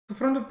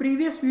From the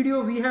previous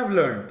video, we have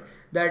learned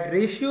that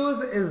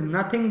ratios is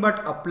nothing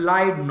but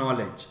applied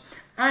knowledge.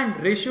 And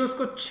ratios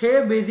को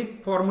 6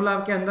 basic formula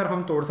के अंदर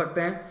हम तोड़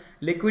सकते हैं: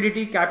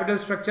 liquidity, capital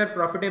structure,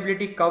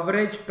 profitability,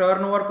 coverage,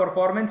 turnover,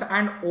 performance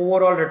and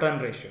overall return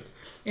ratios.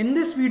 In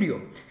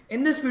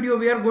this video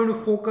we are going to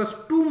focus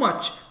too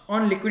much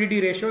on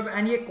liquidity ratios,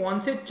 and ये कौन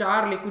से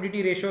 4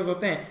 liquidity ratios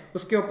होते हैं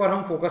उसके ऊपर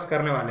हम फोकस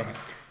करने वाले हैं.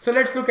 So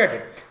let's look at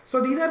it.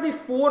 So these are the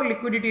 4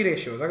 liquidity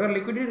ratios. अगर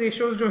liquidity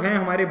ratios जो हैं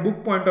हमारे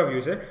बुक पॉइंट ऑफ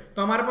व्यू से,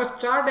 तो हमारे पास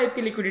 4 टाइप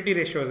के liquidity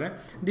ratios हैं.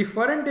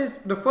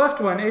 The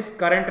first one is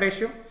current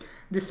ratio.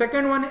 The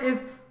second one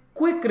is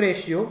quick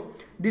ratio.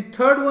 The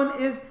third one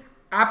is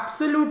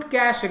absolute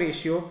cash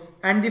ratio,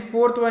 and the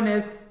fourth one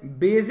is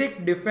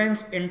basic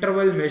defense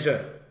interval measure.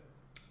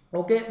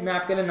 Okay, मैं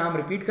आपके लिए नाम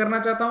repeat करना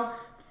चाहता हूं.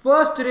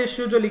 First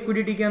ratio जो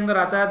liquidity के अंदर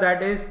आता है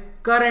that is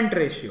current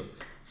ratio.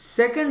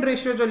 Second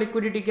ratio जो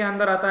लिक्विडिटी के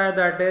अंदर आता है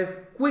that is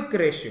quick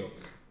ratio.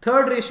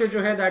 Third ratio जो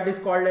है that is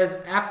called as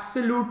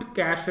absolute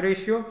cash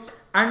ratio.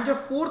 And जो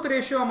फोर्थ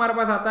रेशियो हमारे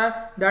पास आता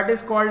है that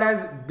is called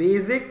as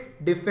basic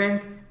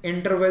defence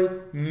interval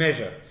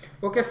major.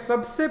 Okay,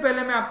 सबसे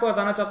पहले मैं आपको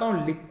बताना चाहता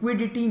हूं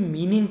लिक्विडिटी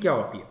मीनिंग क्या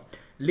होती है.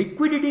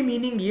 लिक्विडिटी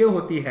मीनिंग ये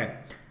होती है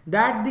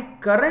दैट द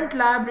करंट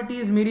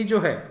लायबिलिटीज मेरी जो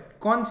है,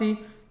 कौन सी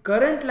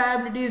करंट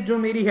लायबिलिटीज जो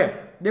मेरी है,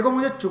 देखो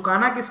मुझे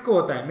चुकाना किसको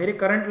होता है, मेरी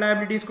करंट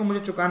लायबिलिटीज को मुझे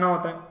चुकाना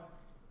होता है.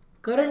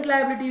 करंट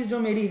लायबिलिटीज जो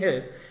मेरी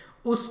है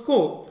उसको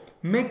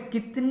मैं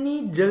कितनी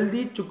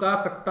जल्दी चुका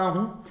सकता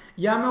हूं,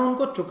 या मैं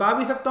उनको चुका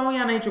भी सकता हूं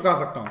या नहीं चुका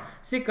सकता हूं.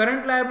 सी,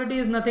 current liability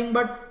is nothing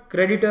but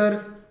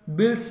creditors,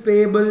 bills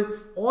payable,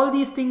 all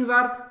these things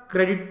are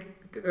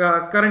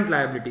current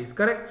liabilities,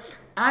 correct.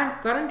 And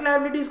current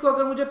liabilities को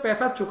अगर मुझे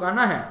पैसा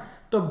चुकाना है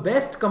तो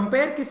बेस्ट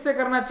कंपेयर किससे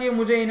करना चाहिए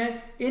मुझे,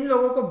 इन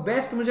लोगों को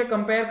बेस्ट मुझे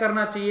कंपेयर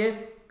करना चाहिए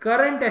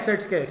करंट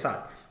एसेट्स के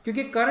साथ.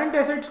 क्योंकि करंट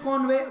एसेट्स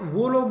कौन हुए,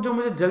 वो लोग जो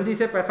मुझे जल्दी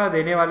से पैसा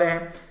देने वाले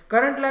हैं.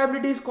 करंट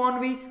लायबिलिटीज कौन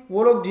हुई,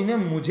 वो लोग जिन्हें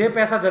मुझे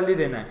पैसा जल्दी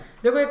देना है.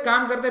 देखो एक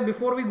काम करते हैं,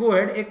 बिफोर वी गो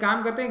हेड एक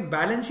काम करते हैं, एक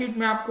बैलेंस शीट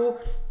में आपको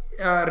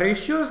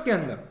रेशियोज के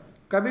अंदर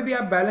कभी भी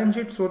आप बैलेंस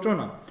शीट सोचो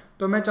ना,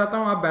 तो मैं चाहता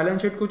हूं आप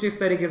बैलेंस शीट कुछ इस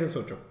तरीके से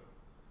सोचो.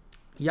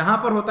 यहां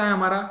पर होता है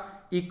हमारा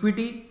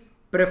equity,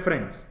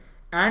 preference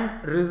and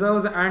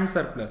reserves and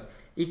surplus.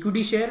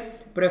 Equity share,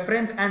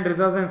 preference and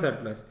reserves and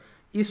surplus.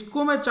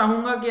 इसको मैं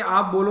चाहूंगा कि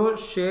आप बोलो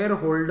शेयर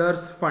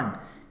होल्डर्स फंड.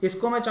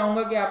 इसको मैं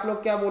चाहूंगा कि आप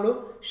लोग क्या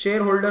बोलो,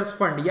 शेयर होल्डर्स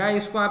फंड, या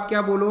इसको आप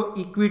क्या बोलो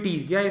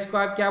इक्विटीज, या इसको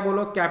आप क्या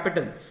बोलो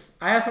कैपिटल.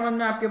 आया समझ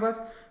में आपके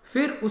पास.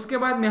 फिर उसके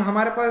बाद में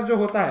हमारे पास जो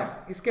होता है,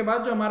 इसके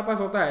बाद जो हमारे पास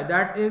होता है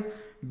that is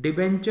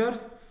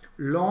debentures,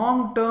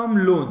 long term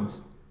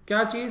loans.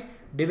 क्या चीज,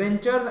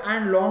 debentures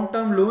and long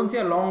term loans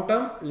या लॉन्ग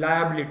टर्म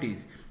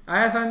लायबिलिटीज.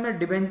 आया समझ में,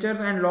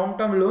 debentures and long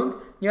term loans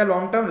या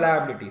लॉन्ग टर्म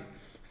लायबिलिटीज.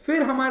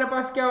 फिर हमारे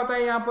पास क्या होता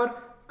है यहां पर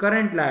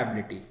करंट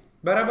लायबिलिटीज,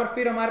 बराबर.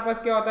 फिर हमारे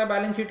पास क्या होता है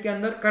बैलेंस शीट के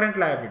अंदर करंट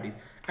लायबिलिटीज.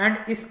 एंड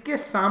इसके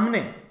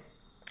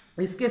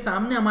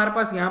सामने हमारे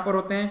पास यहां पर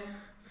होते हैं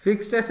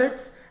फिक्स्ड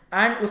एसेट्स,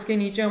 एंड उसके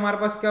नीचे हमारे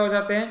पास क्या हो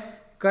जाते हैं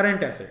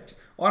करंट एसेट्स.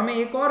 और मैं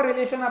एक और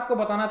रिलेशन आपको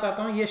बताना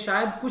चाहता हूं, ये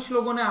शायद कुछ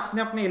लोगों ने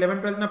अपने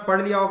 11th-12th में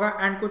पढ़ लिया होगा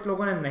एंड कुछ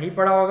लोगों ने नहीं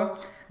पढ़ा होगा.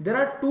 There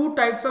are 2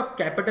 types of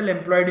capital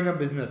employed in a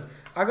business.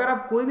 अगर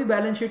आप कोई भी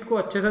बैलेंस शीट को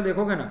अच्छे से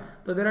देखोगे ना,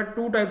 तो there are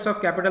 2 types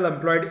of capital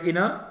employed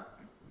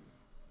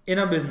in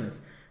a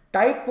business.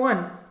 Type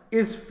 1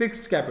 is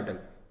fixed capital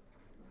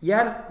या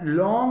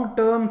लॉन्ग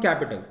टर्म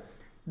कैपिटल.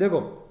 देखो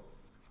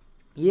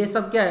ये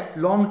सब क्या है,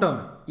 लॉन्ग टर्म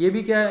है, ये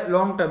भी क्या है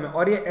लॉन्ग टर्म है,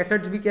 और ये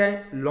एसेट्स भी क्या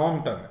है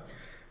लॉन्ग टर्म है,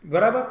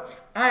 बराबर.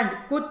 एंड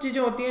कुछ चीजें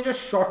होती हैं जो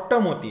शॉर्ट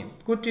टर्म होती हैं,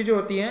 कुछ चीजें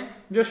होती हैं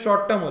जो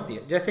शॉर्ट टर्म होती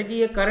है, जैसे कि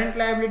ये current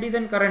liabilities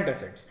and current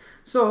assets.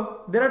 So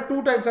there are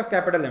 2 types of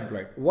capital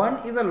employed. One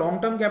is a long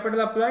term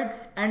capital employed,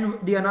 and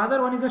the another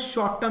one is a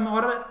short term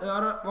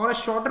or a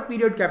shorter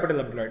period capital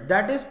employed.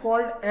 That is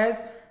called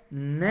as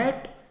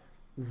net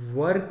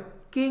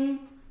working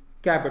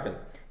capital.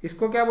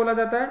 इसको क्या बोला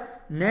जाता है,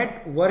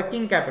 net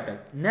working capital.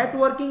 Net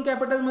working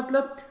capital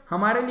मतलब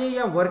हमारे लिए,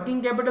 या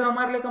working capital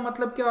हमारे लिए का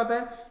मतलब क्या होता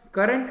है,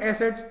 current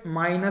assets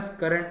minus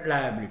current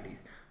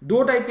liabilities.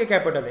 2 type के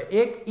कैपिटल है,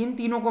 एक इन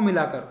तीनों को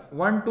मिलाकर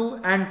 1, 2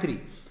 एंड 3.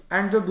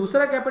 एंड जो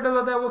दूसरा कैपिटल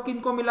होता है वो किन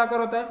को मिलाकर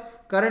होता है,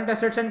 current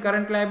assets and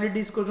current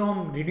liabilities को जो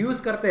हम रिड्यूस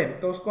करते हैं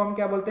तो उसको हम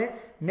क्या बोलते हैं,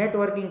 नेट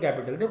वर्किंग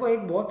कैपिटल. देखो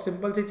एक बहुत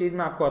सिंपल सी चीज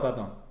मैं आपको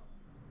बताता हूँ.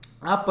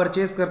 आप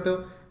परचेज करते हो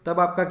तब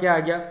आपका क्या आ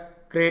गया,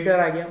 क्रेडिटर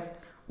आ गया.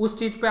 उस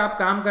चीज पे आप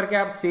काम करके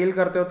आप सेल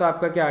करते हो तो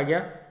आपका क्या आ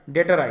गया,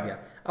 डेटर आ गया.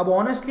 अब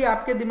ऑनेस्टली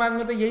आपके दिमाग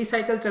में तो यही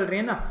साइकिल चल रही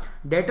है ना,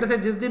 डेटर से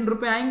जिस दिन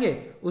रुपए आएंगे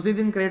उसी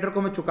दिन क्रेडिटर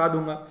को मैं चुका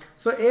दूंगा.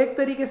 सो एक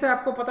तरीके से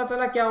आपको पता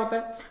चला क्या होता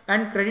है.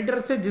 एंड क्रेडिटर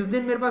से जिस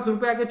दिन मेरे पास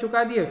रुपए आके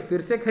चुका दिए,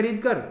 फिर से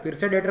खरीद कर फिर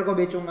से डेटर को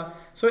बेचूंगा.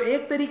 सो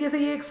एक तरीके से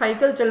ये एक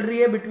साइकिल चल रही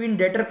है बिटवीन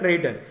डेटर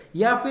क्रेडिटर,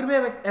 या फिर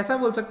मैं ऐसा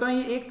बोल सकता हूँ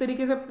ये एक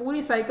तरीके से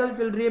पूरी साइकिल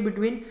चल रही है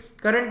between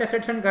current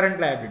assets and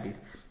current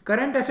liabilities.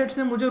 Current assets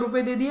ने मुझे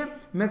रुपए दे दिए,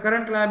 मैं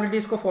करंट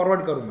लायबिलिटीज को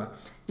फॉरवर्ड करूंगा.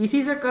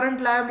 इसी से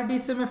करंट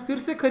लायबिलिटीज से मैं फिर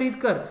से खरीद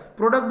कर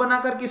प्रोडक्ट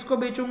बनाकर किसको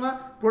बेचूंगा,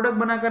 प्रोडक्ट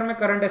बनाकर मैं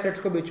करंट एसेट्स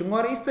को बेचूंगा.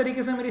 और इस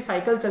तरीके से मेरी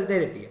साइकिल चलते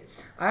रहती है.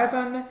 आया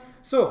समझ में.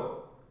 सो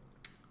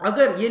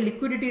अगर ये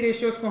लिक्विडिटी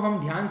रेशियोज को हम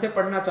ध्यान से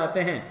पढ़ना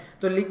चाहते हैं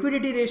तो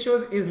liquidity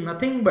ratios is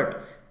nothing but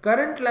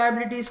current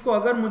liabilities को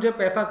अगर मुझे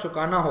पैसा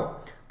चुकाना हो,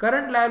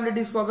 करंट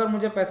लायबिलिटीज को अगर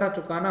मुझे पैसा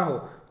चुकाना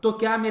हो तो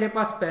क्या मेरे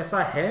पास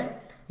पैसा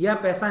है या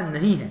पैसा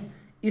नहीं है,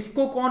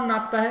 इसको कौन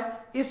नापता है?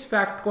 इस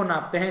फैक्ट को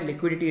नापते हैं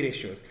लिक्विडिटी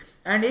रेशियोज।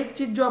 एंड एक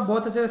चीज जो आप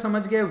बहुत अच्छे से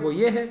समझ गए वो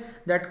ये है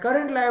दैट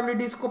करंट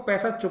लायबिलिटीज को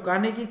पैसा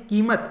चुकाने की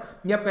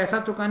कीमत या पैसा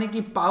चुकाने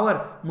की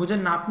पावर मुझे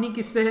नापनी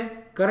किससे है?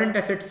 करंट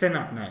एसेट्स से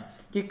नापना है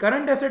कि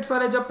करंट एसेट्स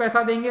वाले जब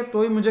पैसा देंगे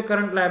तो ही मुझे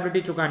करंट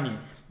लायबिलिटी चुकानी है,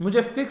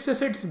 मुझे फिक्स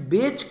एसेट्स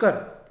बेचकर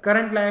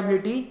करंट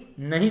लायबिलिटी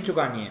नहीं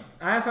चुकानी है।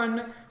 आया समझ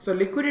में? So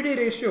liquidity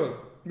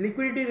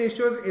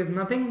ratios is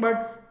nothing but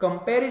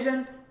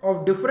comparison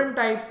of different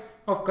types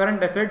of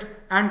current assets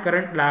and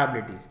current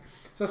liabilities.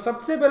 सो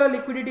सबसे पहला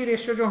लिक्विडिटी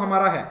रेशियो जो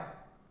हमारा है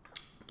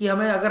कि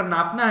हमें अगर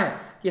नापना है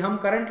कि हम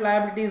करंट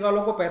लायबिलिटीज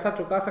वालों को पैसा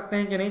चुका सकते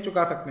हैं कि नहीं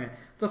चुका सकते हैं,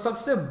 तो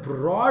सबसे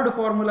ब्रॉड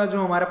फॉर्मूला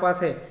जो हमारे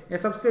पास है या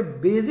सबसे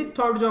बेसिक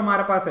थॉट जो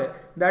हमारे पास है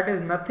that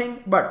is nothing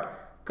but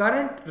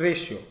current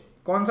ratio.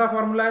 कौन सा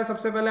फॉर्मूला है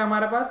सबसे पहले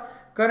हमारे पास?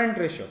 Current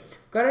ratio.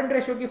 करंट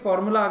रेशियो की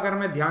फॉर्मूला अगर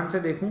मैं ध्यान से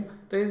देखूं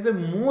तो is the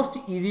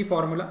most easy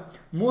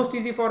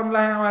formula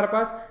है हमारे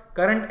पास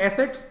current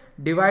assets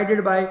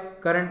divided by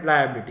current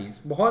liabilities.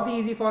 बहुत ही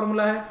इजी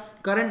फॉर्मूला है,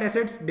 current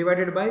assets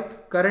divided by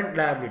current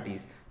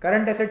liabilities.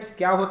 Current assets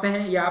क्या होते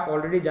हैं ये आप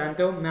ऑलरेडी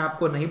जानते हो, मैं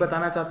आपको नहीं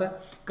बताना चाहता।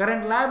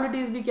 करंट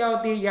लायबिलिटीज भी क्या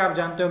होती है ये आप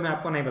जानते हो, मैं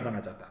आपको नहीं बताना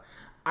चाहता।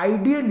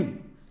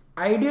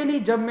 आइडियली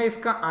जब मैं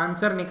इसका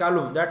आंसर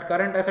निकालूं that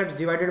current assets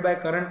divided by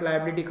current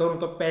liability करूं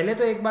तो पहले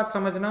तो एक बात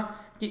समझना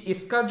कि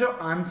इसका जो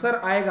आंसर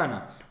आएगा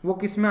ना वो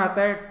किस में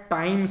आता है?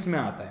 टाइम्स में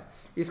आता है।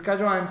 इसका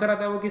जो आंसर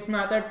आता है वो किस में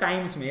आता है?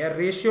 टाइम्स में या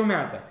रेशियो में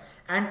आता है।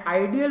 एंड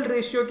आइडियल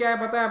रेशियो क्या है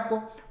पता है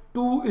आपको?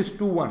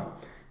 2:1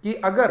 कि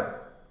अगर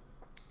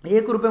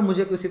 1 रुपए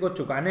मुझे किसी को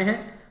चुकाने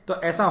हैं तो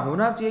ऐसा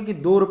होना चाहिए कि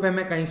 2 रुपए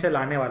मैं कहीं से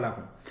लाने वाला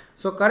हूं।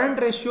 So current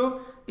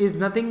ratio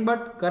is nothing but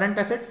current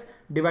assets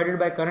divided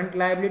by current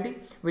liability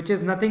which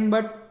is nothing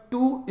but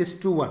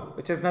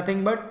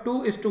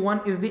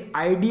 2:1 is the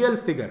ideal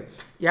figure।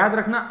 याद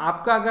रखना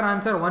आपका अगर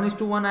आंसर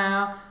 1:1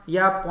 आया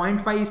या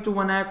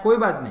 0.5:1 आया कोई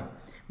बात नहीं,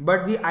 बट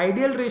द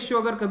आइडियल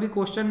रेशियो अगर कभी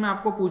क्वेश्चन में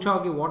आपको पूछा हो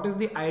कि what is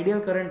the ideal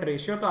current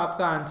ratio तो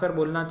आपका आंसर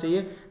बोलना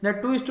चाहिए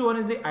that 2:1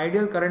 is the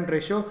ideal current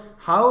ratio.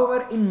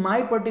 However in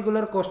my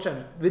particular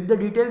question with the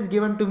details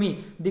given to me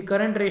the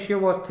current ratio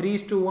was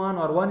 3:1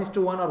 और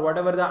 1:1 और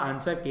whatever the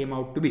answer came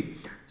out to be.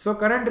 So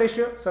current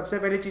ratio सबसे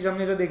पहली चीज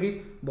हमने जो देखी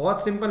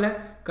बहुत simple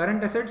है,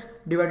 current assets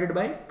divided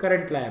by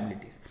current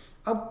liabilities.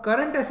 अब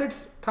करंट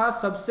एसेट्स था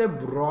सबसे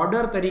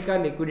ब्रॉडर तरीका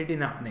लिक्विडिटी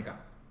नापने का,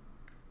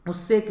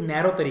 उससे एक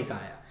नैरो तरीका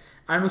आया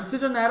एंड उससे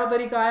जो नैरो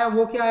तरीका आया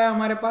वो क्या आया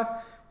हमारे पास?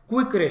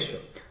 Quick ratio.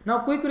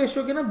 Now quick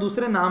ratio के ना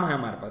दूसरे नाम है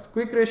हमारे पास,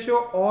 क्विक रेशियो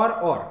और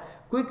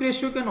quick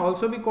ratio can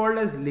also be called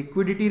as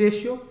liquidity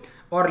ratio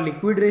और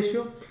liquid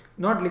ratio,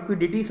 not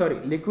liquidity sorry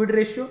liquid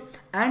ratio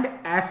and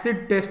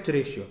acid test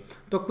ratio.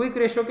 तो क्विक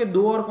रेशियो के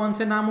दो और कौन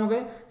से नाम हो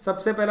गए?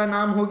 सबसे पहला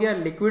नाम हो गया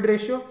लिक्विड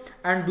रेशियो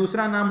एंड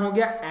दूसरा नाम हो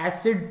गया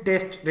acid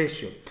test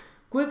ratio.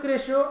 Quick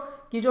ratio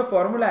की जो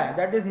फॉर्मूला है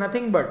that is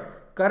nothing but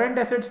current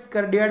assets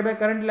divide by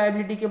current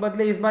liability के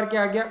बदले इस बार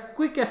क्या आ गया?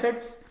 Quick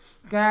assets.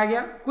 क्या आ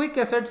गया? Quick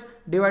assets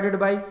divided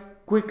by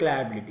quick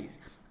liabilities.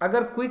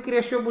 अगर क्विक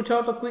रेशियो पूछा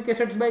हो तो quick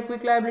assets bye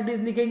quick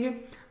liabilities लिखेंगे,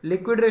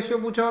 लिक्विड रेशियो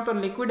पूछा हो तो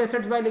liquid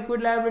assets by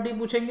liquid liability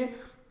पूछेंगे,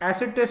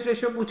 एसिड टेस्ट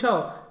रेशियो पूछा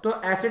हो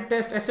तो acid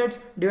test assets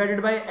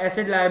divided by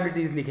acid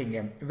liabilities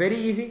लिखेंगे। Very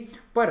easy.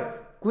 पर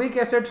क्विक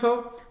एसेट्स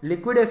हो,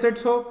 लिक्विड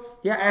एसेट्स हो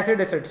या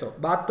एसिड एसेट्स हो,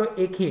 बात तो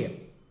एक ही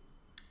है।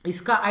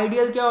 इसका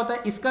आइडियल क्या होता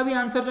है? इसका भी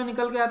आंसर जो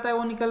निकल के आता है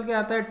वो निकल के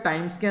आता है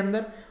टाइम्स के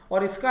अंदर,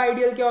 और इसका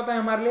आइडियल क्या होता है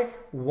हमारे लिए?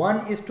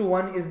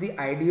 1:1 is the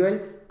ideal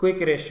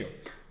quick ratio.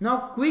 Now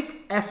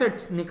quick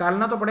assets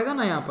निकालना तो पड़ेगा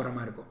ना यहाँ पर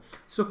हमारे को।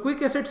 So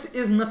quick assets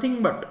is nothing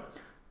but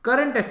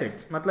current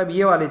assets, मतलब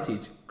ये वाली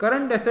चीज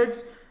current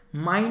assets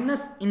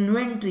minus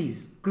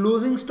inventories,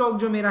 closing stock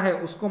जो मेरा है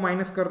उसको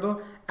माइनस कर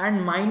दो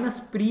and minus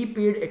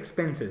prepaid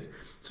expenses.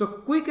 So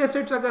quick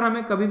assets अगर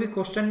हमें कभी भी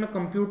क्वेश्चन में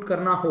कंप्यूट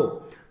करना हो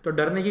तो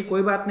डरने की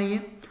कोई बात नहीं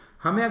है।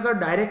 हमें अगर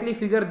डायरेक्टली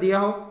फिगर दिया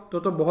हो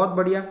तो बहुत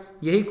बढ़िया,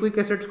 यही क्विक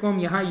एसेट्स को हम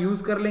यहाँ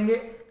यूज कर लेंगे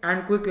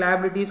एंड क्विक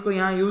लायबिलिटीज को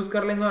यहाँ यूज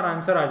कर लेंगे और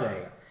आंसर आ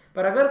जाएगा।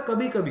 पर अगर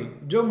कभी कभी,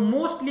 जो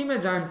मोस्टली मैं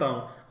जानता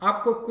हूं,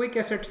 आपको क्विक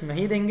एसेट्स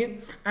नहीं देंगे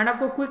एंड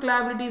आपको क्विक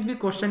लायबिलिटीज भी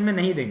क्वेश्चन में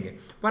नहीं देंगे,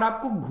 पर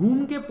आपको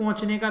घूम के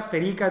पहुंचने का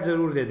तरीका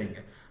जरूर दे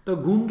देंगे। तो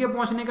घूम के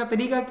पहुंचने का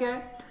तरीका क्या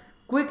है?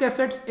 Quick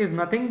assets is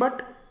nothing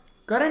but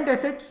current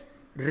assets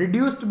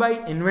reduced by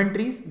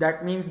inventories,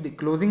 that means the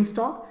closing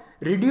stock,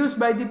 reduced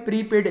by the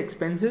prepaid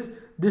expenses.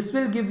 This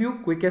will give you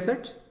quick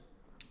assets.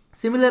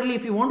 Similarly,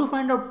 if you want to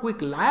find out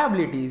quick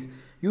liabilities,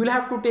 you will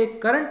have to take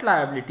current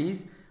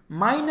liabilities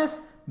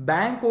minus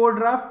bank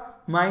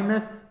overdraft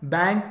minus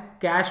bank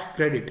cash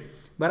credit,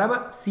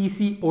 बराबर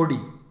CCOD.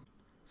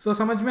 So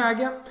समझ में आ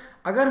गया?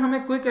 अगर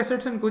हमें quick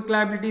assets and quick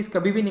liabilities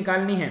कभी भी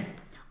निकालनी है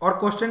और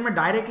क्वेश्चन में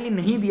डायरेक्टली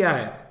नहीं दिया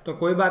है तो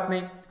कोई बात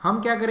नहीं,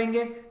 हम क्या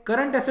करेंगे?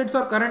 करंट एसेट्स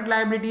और करंट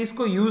लायबिलिटीज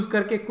को यूज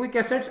करके quick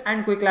assets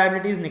and quick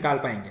liabilities निकाल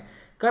पाएंगे।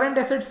 करंट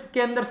एसेट्स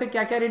के अंदर से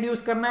क्या क्या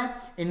रिड्यूस करना है,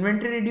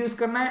 इन्वेंट्री रिड्यूस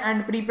करना है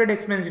एंड प्रीपेड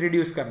एक्सपेंस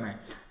रिड्यूस करना है,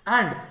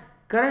 एंड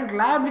करंट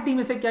लायबिलिटी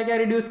में से क्या क्या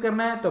रिड्यूस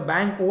करना है, तो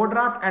bank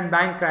overdraft and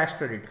bank crash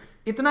credit.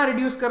 इतना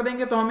रिड्यूस कर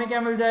देंगे तो हमें क्या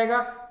मिल जाएगा,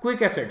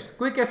 quick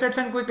assets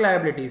and quick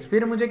liabilities.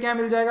 फिर मुझे क्या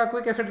मिल जाएगा,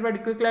 quick assets bye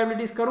quick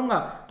liabilities करूंगा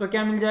तो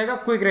क्या मिल जाएगा,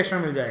 क्विक रेशियो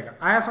मिल जाएगा।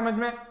 आया समझ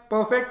में,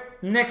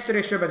 परफेक्ट। नेक्स्ट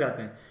रेशियो पे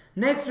जाते हैं।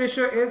 Next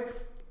ratio is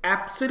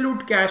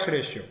absolute cash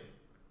ratio.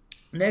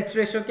 Next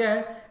ratio क्या है,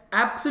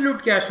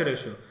 absolute cash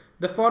ratio.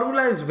 The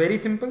formula is very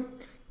simple,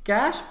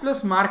 cash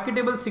plus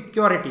marketable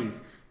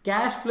securities.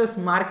 Cash plus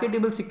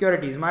marketable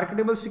securities,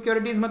 marketable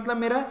securities मतलब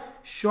मेरा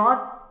शॉर्ट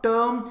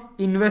टर्म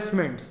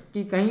इन्वेस्टमेंट्स,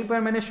 कि कहीं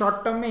पर मैंने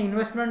शॉर्ट टर्म में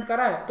investment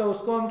करा है तो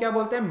उसको हम क्या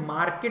बोलते हैं,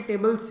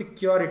 marketable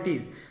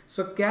securities.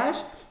 So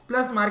cash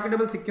plus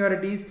marketable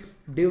securities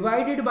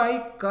divided by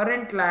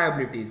current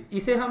liabilities,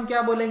 इसे हम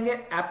क्या बोलेंगे,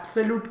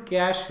 एब्सोल्यूट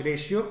कैश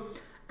रेशियो।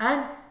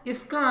 एंड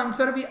इसका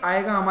आंसर भी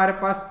आएगा हमारे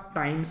पास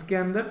टाइम्स के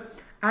अंदर।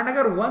 एंड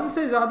अगर 1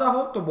 से ज्यादा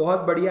हो तो बहुत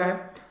बढ़िया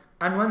है,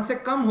 एंड 1 से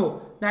कम हो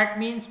दैट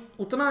मीन्स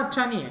उतना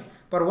अच्छा नहीं है,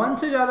 पर 1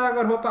 से ज्यादा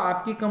अगर हो तो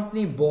आपकी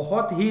कंपनी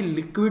बहुत ही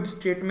लिक्विड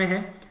स्टेट में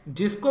है।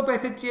 जिसको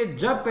पैसे चाहिए,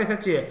 जब पैसे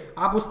चाहिए,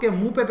 आप उसके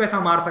मुंह पे पैसा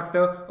मार सकते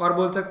हो और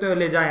बोल सकते हो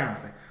ले जाए यहां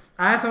से।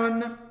 आया समझ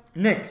में।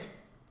 Next,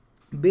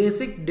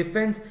 basic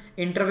defence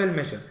interval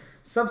major.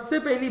 सबसे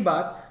पहली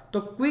बात तो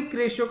क्विक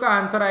रेशियो का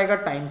आंसर आएगा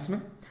टाइम्स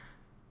में,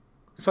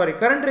 सॉरी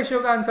करंट रेशियो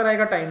का आंसर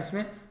आएगा टाइम्स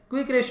में,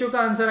 क्विक रेशियो का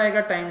आंसर आएगा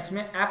टाइम्स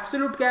में,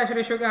 एब्सोल्यूट कैश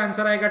रेशियो का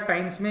आंसर आएगा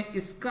टाइम्स में।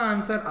 इसका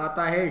आंसर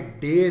आता है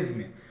डेज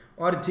में,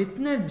 और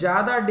जितने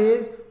ज्यादा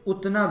डेज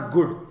उतना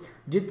गुड,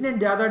 जितने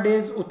ज्यादा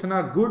डेज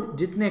उतना गुड,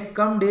 जितने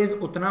कम डेज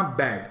उतना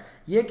बैड।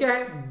 ये क्या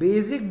है,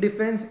 basic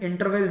defence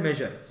interval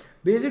major.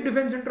 Basic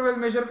defence interval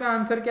major का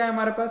आंसर क्या है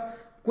हमारे पास,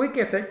 क्विक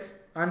एसेट्स।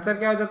 आंसर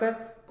क्या हो जाता है,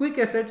 quick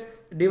assets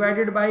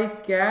divided by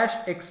cash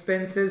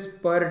expenses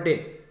per day.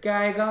 क्या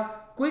आएगा,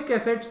 quick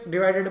assets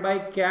divided by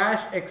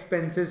cash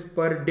expenses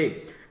per day.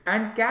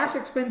 And cash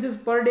expenses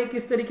per day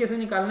किस तरीके से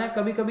निकालना है,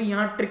 कभी कभी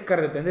यहां ट्रिक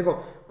कर देते हैं। देखो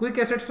क्विक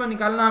एसेट्स तो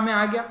निकालना हमें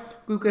आ गया,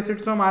 क्विक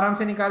एसेट्स तो हम आराम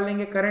से निकाल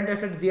लेंगे, करंट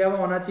एसेट्स दिया हुआ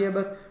होना चाहिए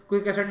बस,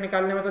 क्विक एसेट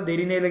निकालने में तो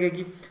देरी नहीं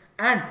लगेगी।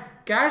 And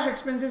cash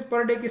expenses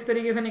per day किस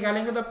तरीके से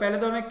निकालेंगे, तो पहले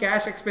तो हमें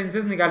कैश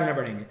एक्सपेंसेस निकालने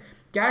पड़ेंगे।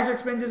 कैश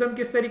एक्सपेंसेस हम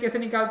किस तरीके से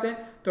निकालते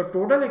हैं, तो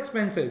total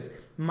expenses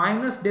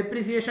minus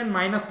depreciation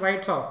minus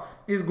rights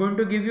of is going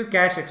to give you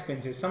cash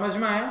expenses. समझ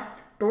में आया,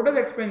 total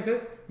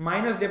expenses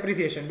minus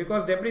depreciation,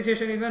 because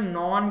depreciation is a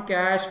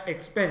non-cash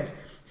expense.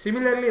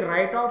 Similarly,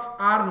 write-offs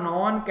are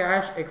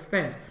non-cash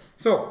expense.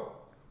 So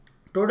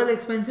total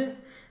expenses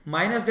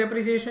minus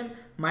depreciation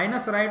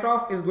minus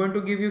write-off is going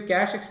to give you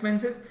cash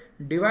expenses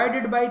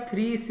divided by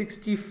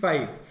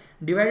 365,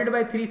 divided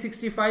by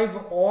 365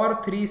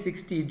 और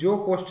 360 जो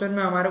question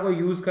में हमारे को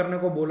use करने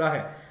को बोला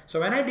है।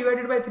 So when I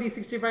divided by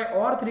 365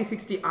 और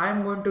 360, I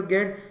am going to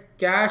get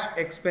cash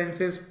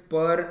expenses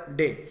per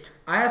day.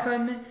 आया समझ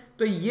में।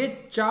 तो ये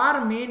 4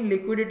 मेन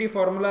लिक्विडिटी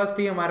फॉर्मूलाज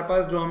थी हमारे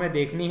पास जो हमें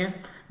देखनी है,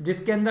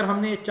 जिसके अंदर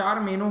हमने ये 4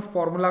 मेनों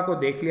फॉर्मूला को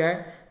देख लिया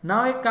है।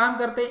 नाउ एक काम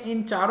करते हैं,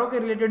 इन चारों के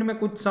रिलेटेड में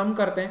कुछ सम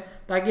करते हैं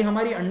ताकि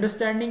हमारी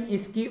अंडरस्टैंडिंग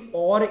इसकी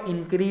और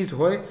इंक्रीज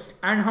होए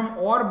एंड हम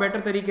और बेटर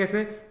तरीके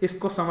से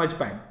इसको समझ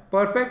पाए।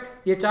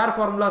 परफेक्ट। ये 4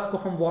 फॉर्मूलाज को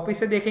हम वापस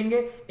से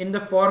देखेंगे in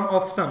the form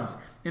of sums.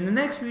 In the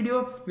next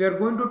video we are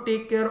going to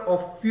take care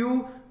of few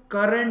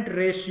current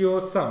ratio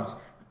sums.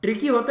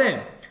 Tricky होते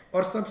हैं,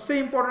 और सबसे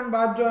इंपॉर्टेंट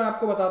बात जो मैं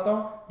आपको बताता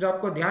हूं, जो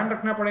आपको ध्यान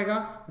रखना पड़ेगा,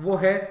 वो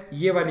है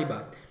ये वाली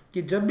बात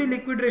कि जब भी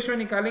लिक्विड रेशियो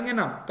निकालेंगे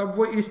ना, तब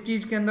वो इस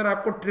चीज के अंदर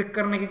आपको ट्रिक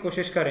करने की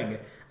कोशिश करेंगे।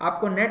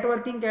 आपको नेट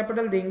वर्किंग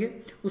कैपिटल देंगे,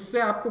 उससे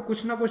आपको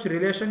कुछ ना कुछ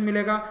रिलेशन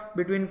मिलेगा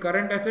between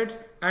current assets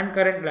and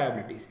current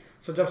liabilities.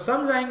 सो जब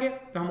सम्स आएंगे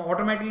तो हम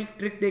ऑटोमेटिकली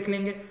ट्रिक देख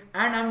लेंगे।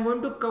 And I am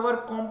going to cover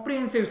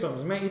comprehensive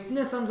sums. मैं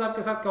इतने सम्स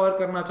आपके साथ कवर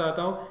करना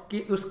चाहता हूं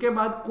कि उसके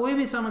बाद कोई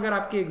भी सम अगर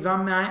आपके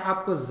एग्जाम में आए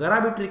आपको जरा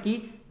भी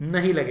ट्रिकी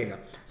नहीं लगेगा।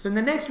 सो in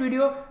the next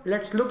video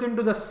let's look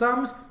into the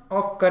sums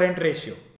of current ratio.